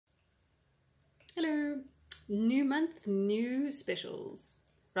New month, new specials.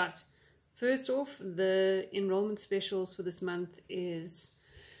 Right, first off, the enrollment specials for this month is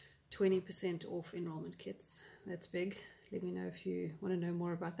 20% off enrollment kits. That's big. Let me know if you want to know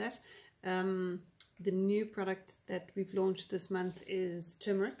more about that. The new product that we've launched this month is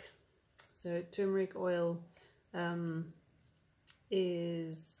turmeric. So turmeric oil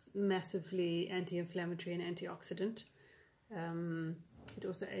is massively anti-inflammatory and antioxidant. It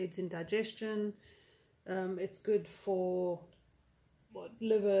also aids in digestion. It's good for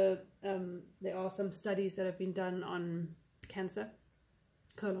liver. There are some studies that have been done on cancer,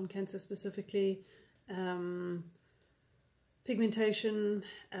 colon cancer specifically, pigmentation,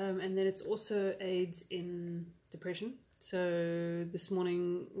 and then it's also aids in depression. So this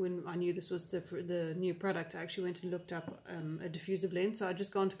morning when I knew this was the new product, I actually went and looked up a diffuser blend. So I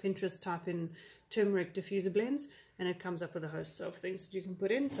just go onto Pinterest, type in turmeric diffuser blends, and it comes up with a host of things that you can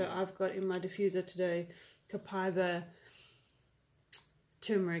put in. So I've got in my diffuser today copaiba,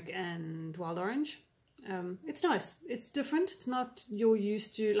 turmeric and wild orange. It's nice. It's different. It's not you're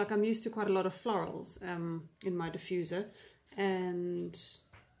used to, like I'm used to quite a lot of florals in my diffuser, and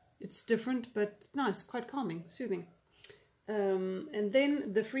it's different but nice, quite calming, soothing. And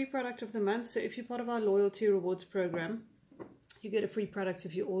then the free product of the month. So if you're part of our loyalty rewards program, you get a free product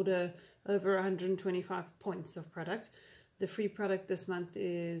if you order over 125 points of product. The free product this month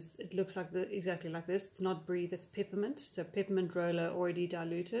is, it looks like exactly like this. It's not Breathe, it's peppermint. So peppermint roller, already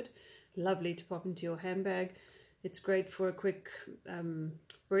diluted. Lovely to pop into your handbag. It's great for a quick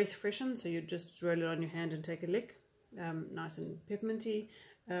breath freshen. So you just roll it on your hand and take a lick. Nice and pepperminty.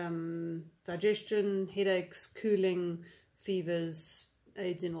 Digestion, headaches, cooling, fevers,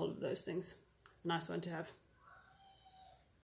 aids in all of those things. Nice one to have.